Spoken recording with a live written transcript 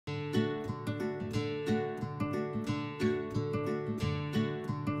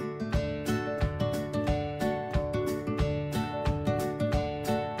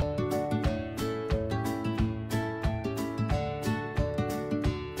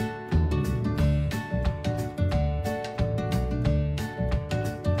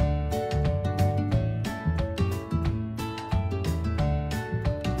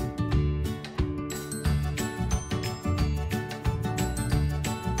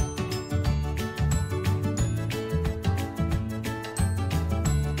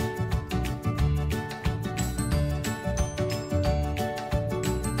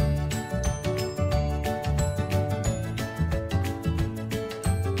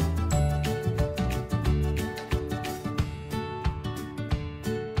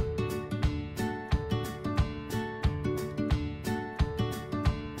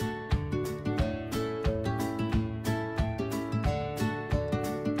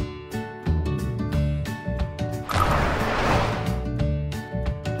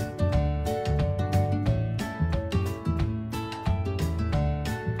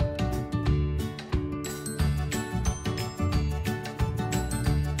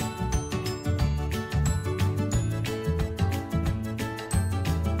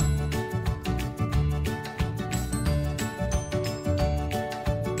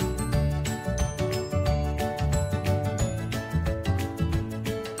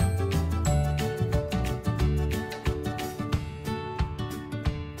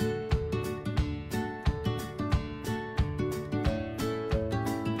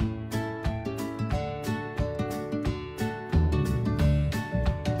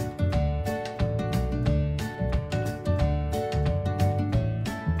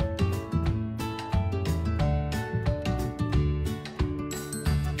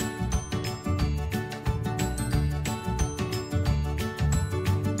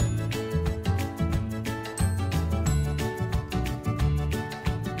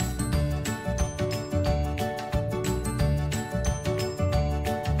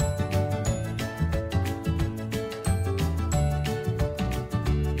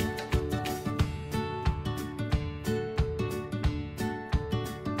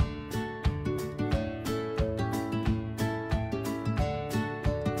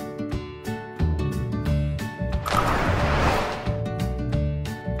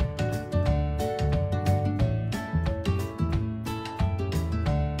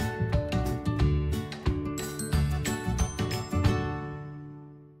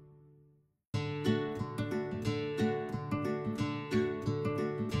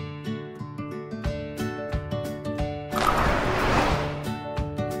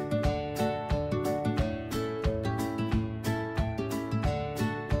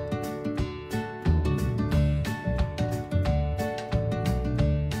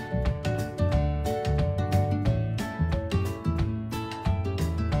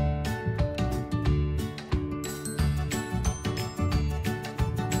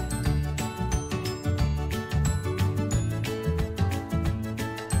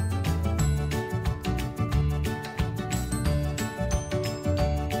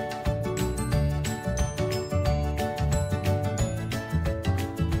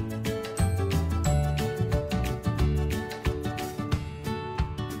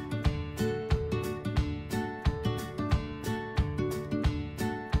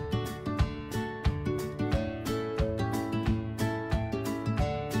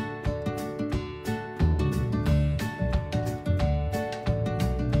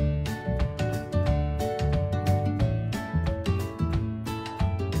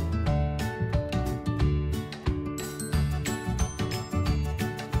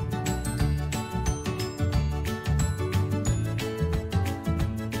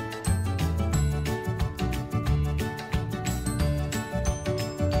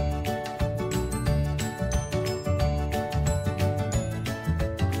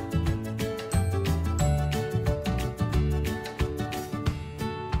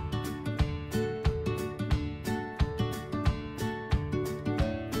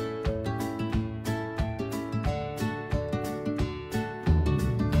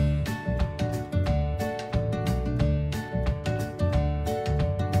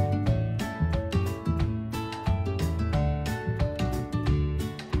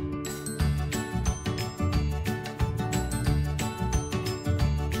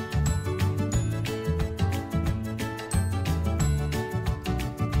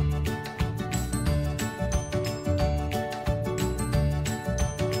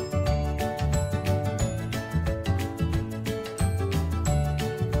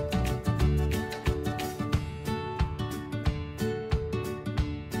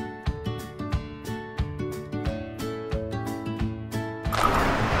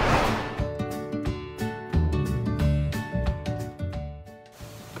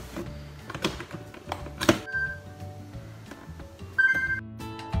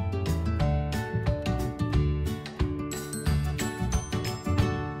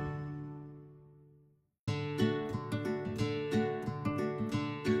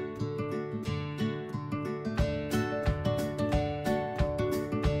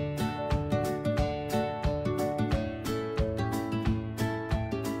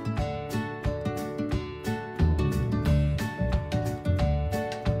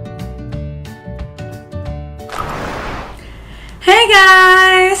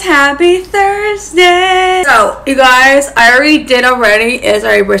Happy Thursday! So, you guys, I already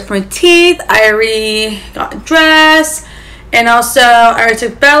brushed my teeth, I already got dressed, and also I already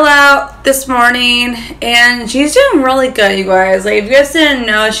took Belle out this morning, and she's doing really good, you guys. Like, if you guys didn't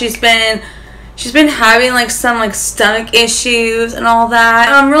know, she's been having like some stomach issues and all that.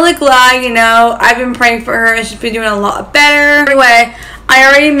 And I'm really glad, you know, I've been praying for her and she's been doing a lot better. Anyway, I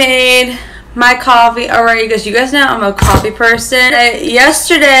already made my coffee already because you guys know I'm a coffee person.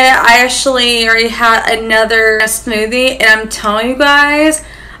 Yesterday I actually already had another smoothie, and I'm telling you guys,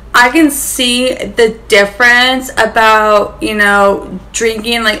 I can see the difference about, you know,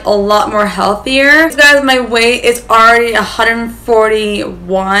 drinking like a lot more healthier. You guys, my weight is already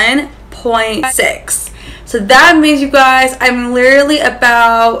 141.6. So that means, you guys, I'm literally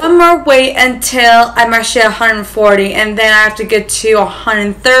about one more weight until I'm actually 140, and then I have to get to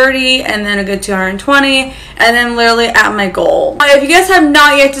 130, and then I get to 120, and then literally at my goal. If you guys have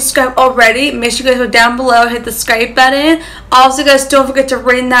not yet subscribed already, make sure you guys go down below, hit the subscribe button. Also, guys, don't forget to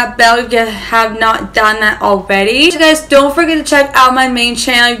ring that bell if you guys have not done that already. So guys, don't forget to check out my main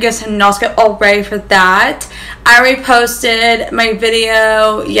channel if you guys have not subscribed already for that. I reposted my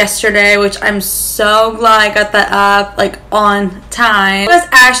video yesterday, which I'm so glad I got that up like on time. I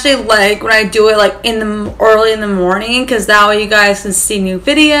actually like when I do it like early in the morning, because that way you guys can see new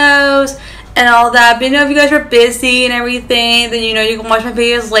videos and all that. But you know, if you guys are busy and everything, then you know you can watch my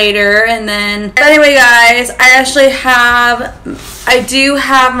videos later. And then, but anyway, guys, I do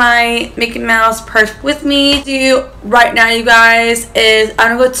have my Mickey Mouse purse with me. Right now, you guys, is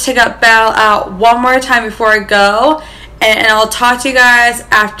I'm gonna go check out Belle out one more time before I go, and I'll talk to you guys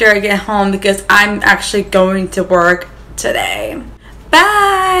after I get home, because I'm actually going to work today.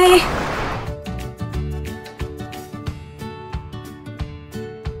 Bye.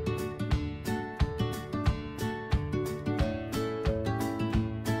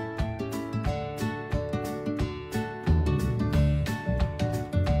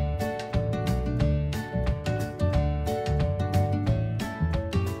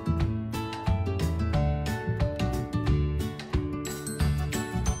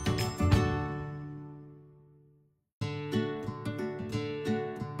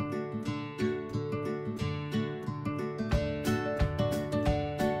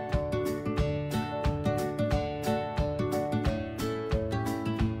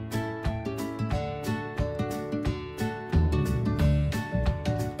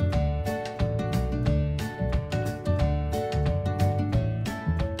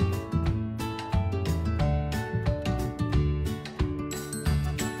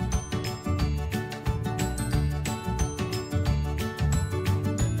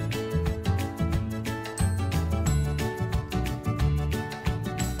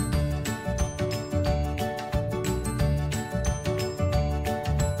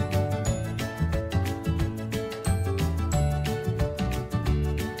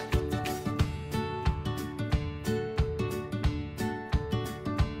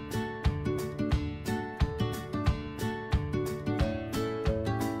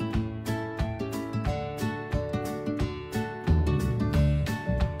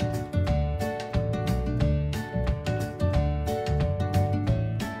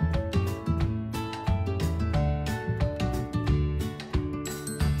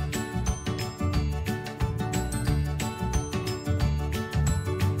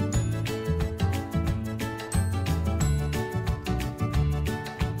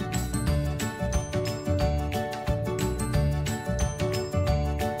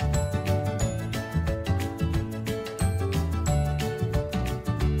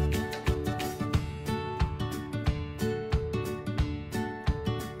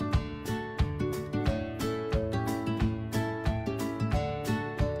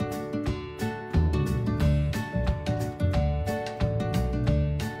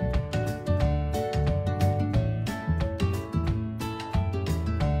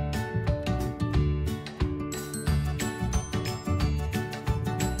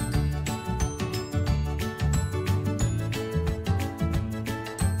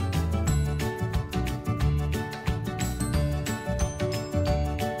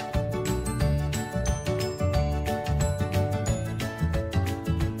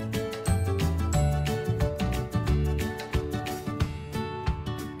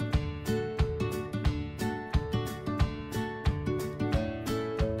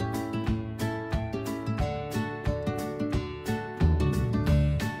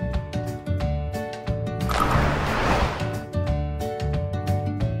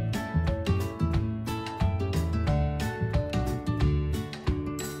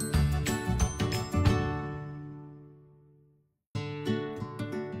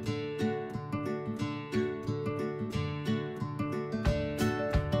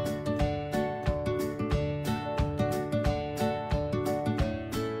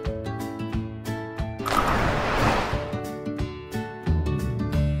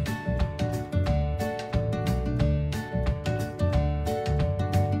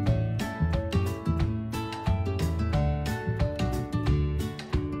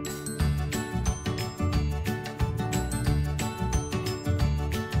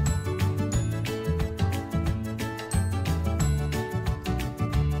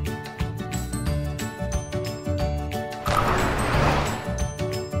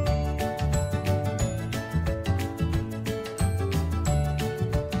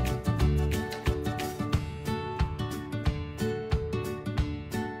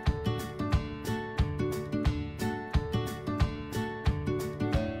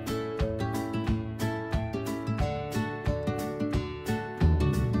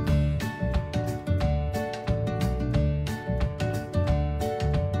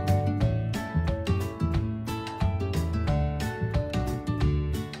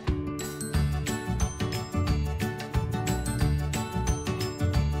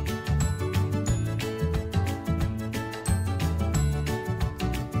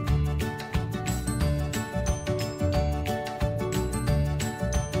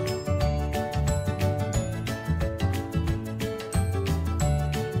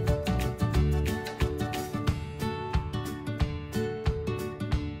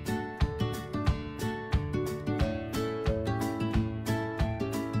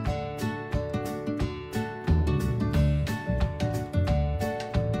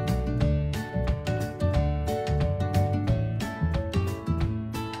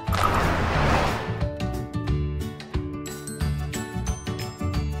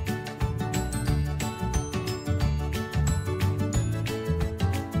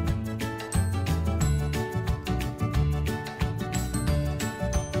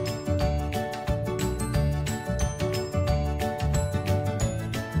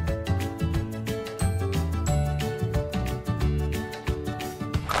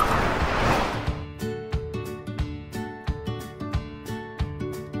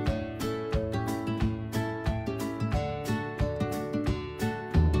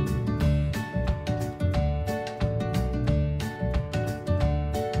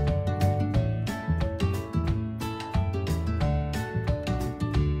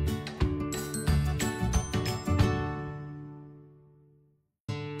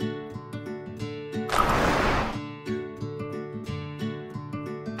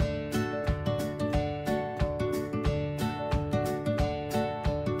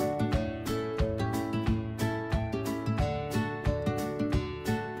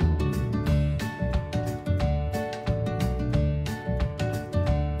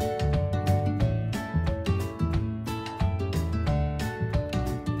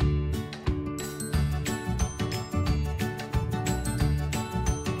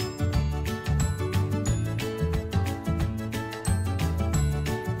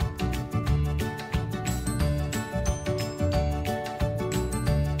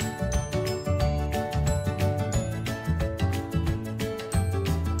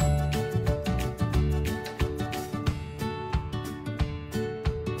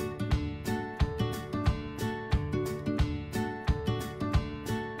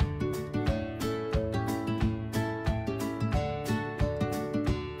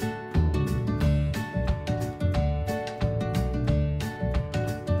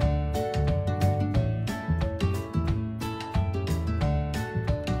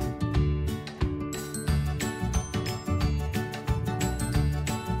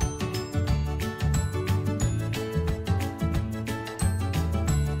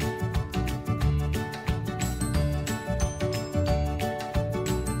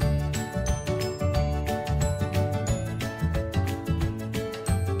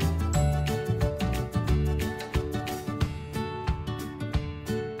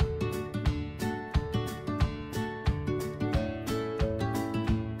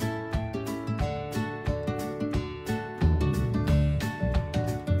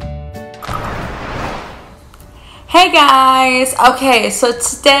 Hey guys! Okay, so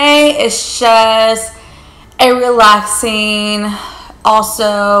today is just a relaxing,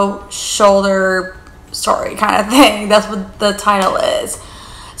 also shoulder story kind of thing. That's what the title is.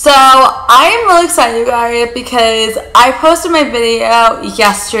 So I am really excited, you guys, because I posted my video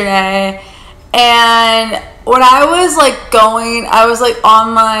yesterday, and when I was I was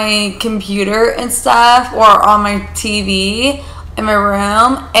on my computer and stuff, or on my TV in my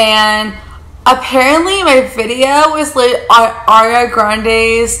room, and apparently my video was on Ariana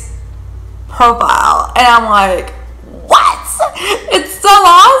Grande's profile, and I'm like, what? It's so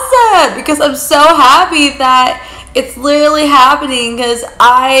awesome, because I'm so happy that it's literally happening, because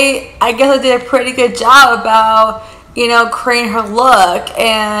I guess I did a pretty good job about, creating her look,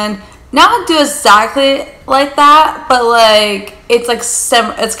 and not do exactly like that, but it's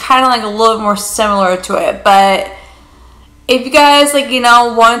it's kind of a little more similar to it. But if you guys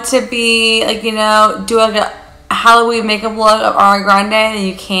want to be do a Halloween makeup look of Ariana Grande, then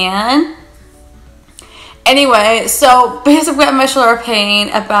you can. Anyway, so basically I have my shoulder pain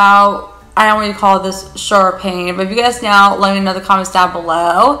about, I don't know what you call this, shoulder pain, but if you guys know, let me know in the comments down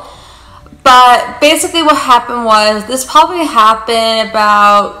below. But basically what happened was, this probably happened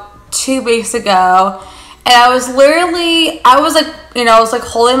about 2 weeks ago, and I was literally, I was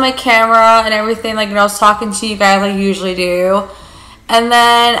holding my camera and everything, I was talking to you guys like I usually do, and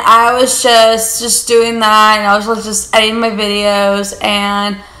then I was just doing that, and I was just editing my videos,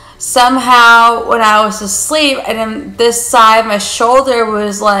 and somehow when I was asleep, and then this side, my shoulder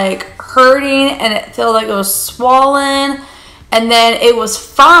was hurting, and it felt like it was swollen, and then it was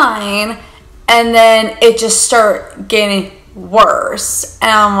fine, and then it just started getting worse,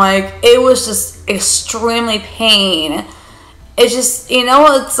 and I'm it was just extremely pain. It's just,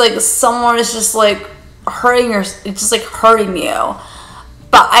 it's someone is just hurting it's just hurting you.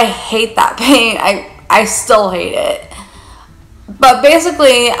 But I hate that pain. I still hate it. But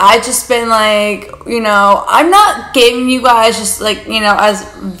basically, I just been I'm not giving you guys just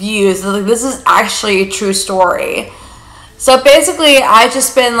as views. This is actually a true story. So basically, I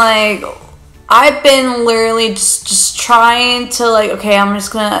just been I've been literally just trying to okay, I'm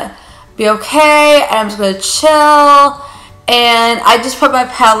just gonna be okay, and I'm just gonna chill, and I just put my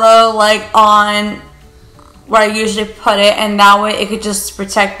pillow on where I usually put it, and that way it could just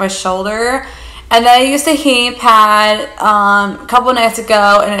protect my shoulder. And then I used a heating pad a couple nights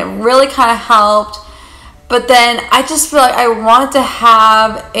ago, and it really kind of helped. But then I just feel I wanted to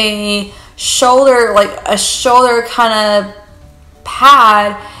have a shoulder, a shoulder kind of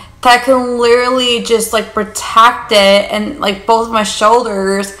pad that can literally just protect it, and both my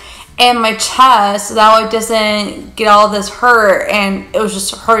shoulders and my chest, so that way it doesn't get all this hurt, and it was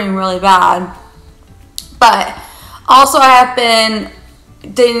just hurting really bad. But also I have been,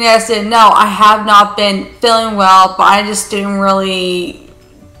 you guys didn't know, I have not been feeling well, but I just didn't want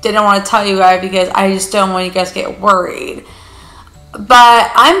to tell you guys, because I just don't want you guys to get worried.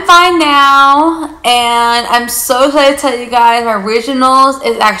 But I'm fine now, and I'm so excited to tell you guys my regionals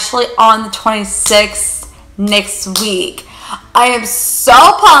is actually on the 26th next week. I am so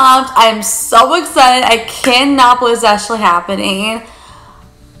pumped. I am so excited. I cannot believe it's actually happening.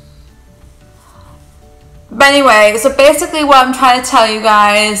 But anyway, so basically what I'm trying to tell you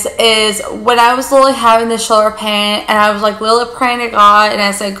guys is, when I was literally having the shoulder pain, and I was literally praying to God, and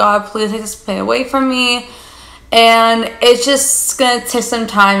I said, God, please take this pain away from me. And it's just gonna take some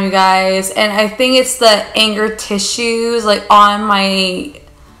time, you guys, and I think it's the anger tissues on my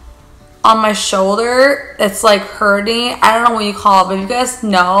shoulder that's hurting. I don't know what you call it, but if you guys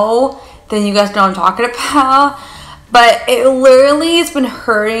know, then you guys know what I'm talking about. But it literally has been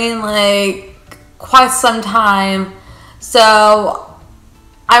hurting quite some time. So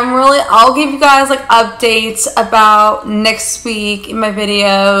I'll give you guys updates about next week in my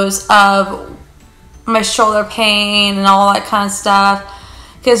videos of my shoulder pain and all that kind of stuff,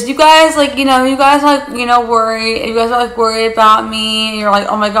 because you guys you guys worried, you guys are worried about me, and you're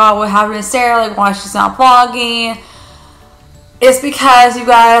oh my god, what happened to Sarah, why she's not vlogging. It's because you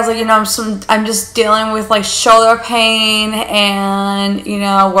guys I'm just dealing with shoulder pain, and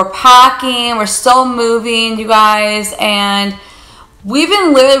we're packing, we're still moving, you guys, and we've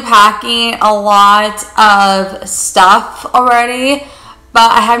been literally packing a lot of stuff already, but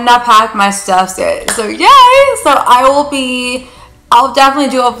I have not packed my stuff yet. So yay! So I'll definitely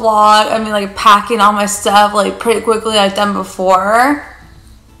do a vlog, packing all my stuff pretty quickly, I've done before.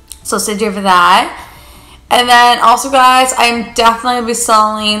 So stay tuned for that. And then also, guys, I'm definitely going to be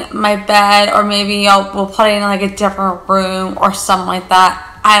selling my bed, or maybe we'll put it in a different room or something like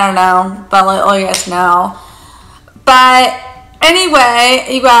that. I don't know, but I'll let you guys know. But Anyway,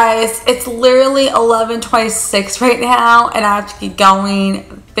 you guys, it's literally 11:26 right now, and I have to get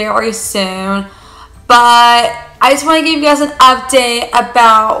going very soon. But I just want to give you guys an update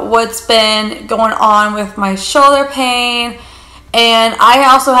about what's been going on with my shoulder pain. And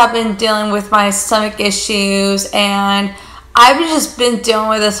I also have been dealing with my stomach issues, and I've just been dealing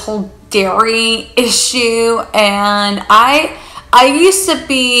with this whole dairy issue. And I used to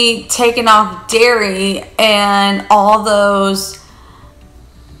be taking off dairy and all those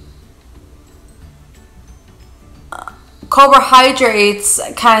carbohydrates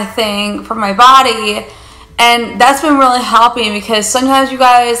kind of thing for my body, and that's been really helping, because sometimes, you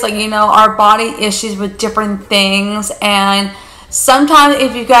guys, like, you know, our body issues with different things, and sometimes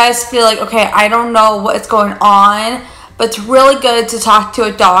if you guys feel like, okay, I don't know what's going on, but it's really good to talk to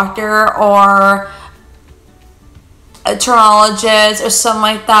a doctor or a terminologist or something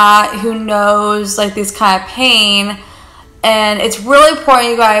like that who knows like this kind of pain. And it's really important,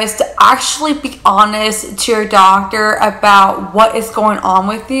 you guys, to actually be honest to your doctor about what is going on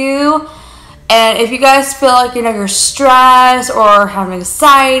with you. And if you guys feel like, you know, you're stressed or having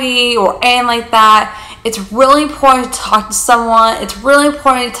anxiety or anything like that, it's really important to talk to someone. It's really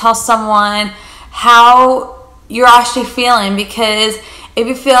important to tell someone how you're actually feeling, because if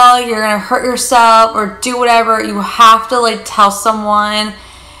you feel like you're gonna hurt yourself or do whatever, you have to like tell someone.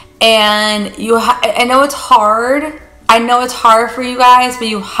 And I know it's hard. I know it's hard for you guys, but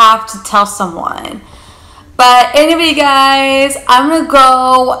you have to tell someone. But anyway, guys, I'm gonna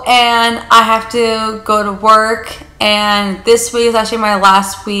go, and I have to go to work. And this week is actually my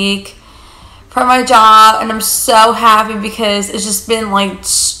last week for my job, and I'm so happy because it's just been like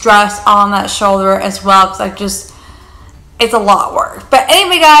stress on that shoulder as well, because it's a lot of work. But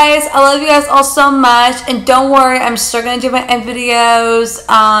anyway, guys, I love you guys all so much, and don't worry, I'm still gonna do my end videos,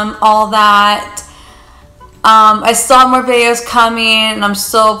 all that. I still have more videos coming, and I'm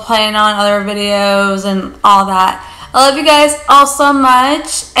still planning on other videos and all that. I love you guys all so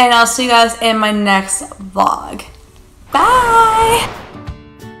much, and I'll see you guys in my next vlog. Bye!